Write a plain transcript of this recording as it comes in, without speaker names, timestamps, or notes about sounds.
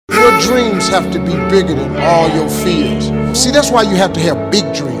dreams have to be bigger than all your fears. See, that's why you have to have big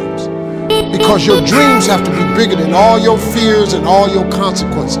dreams. Because your dreams have to be bigger than all your fears and all your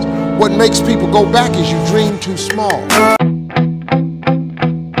consequences. What makes people go back is you dream too small.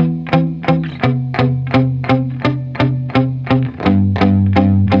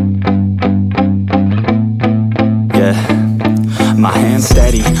 My hands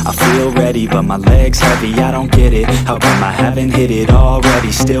steady, I feel ready, but my legs heavy, I don't get it. How come I haven't hit it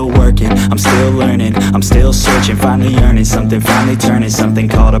already? Still working, I'm still learning, I'm still searching, finally earning something, finally turning something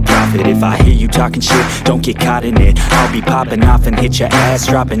called a profit. If I hear you talking shit, don't get caught in it. I'll be popping off and hit your ass,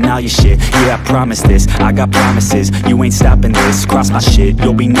 dropping all your shit. Yeah, I promise this, I got promises, you ain't stopping this. Cross my shit,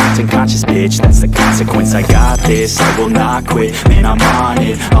 you'll be knocked unconscious, bitch. That's the consequence, I got this, I will not quit. Man, I'm on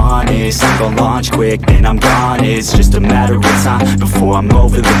it, honest, I'm gon' launch quick, then I'm gone. It's just a matter of time before I'm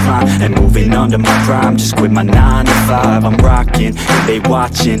over the climb and moving under my prime. Just quit my 9 to 5, I'm rocking and they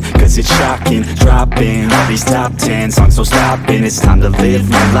watching, cause it's shocking. Dropping all these top 10 songs, so stopping. It's time to live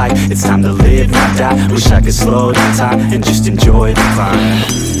my life, it's time to live, not die. Wish I could slow down time and just enjoy the climb.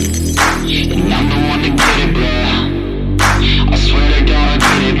 And I'm the one to get it, bro. I swear to God, I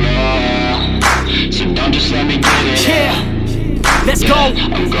get it, bro. So don't just let me get it. Yeah, let's go. I'm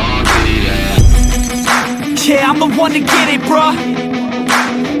gonna get it, yeah. Yeah, I'm the one to get it, bruh.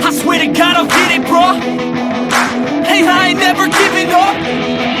 I swear to God I'll get it, bruh. Hey, I ain't never giving up.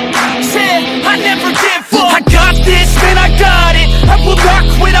 Yeah, I never give up. I got this, man, I got it. I will not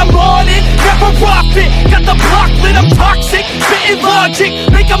quit, I'm on it. Never rock it. Got the block lit, I'm toxic. Spitting logic,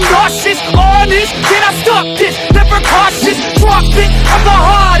 make them nauseous. Honest, can I stop this? Never cautious, drop it. I'm the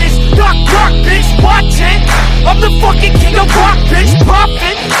hardest. Knock, knock, bitch, watch it. I'm the fucking king of rock, bitch.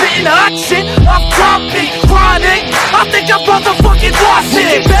 Poppin', spitting hot shit. I'm dropping, chronic. I think I'm motherfucking lost it.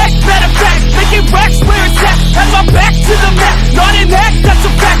 Making back, matter of fact, making racks where it's at. Had my back to the map, not an act, that's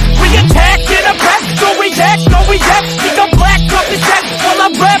a fact. We attack in a back, no react, no react. Think I'm black, up his ass, while I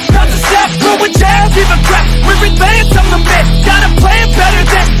rap, not the snap. Throw a jab, give a crap. We're advanced, I'm the man. Got a plan better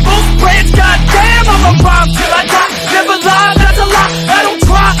than most brands. Goddamn, I'm a rhyme till I die. Never lie, that's a lie. I don't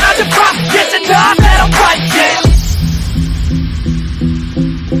try, I defy. Get denied that I'm right, yeah.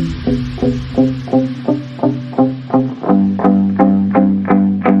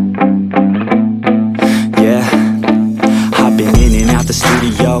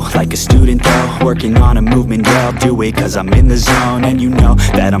 Like a student though, working on a movement, yeah, I'll do it cause I'm in the zone. And you know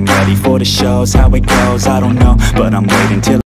that I'm ready for the shows. How it goes, I don't know, but I'm waiting till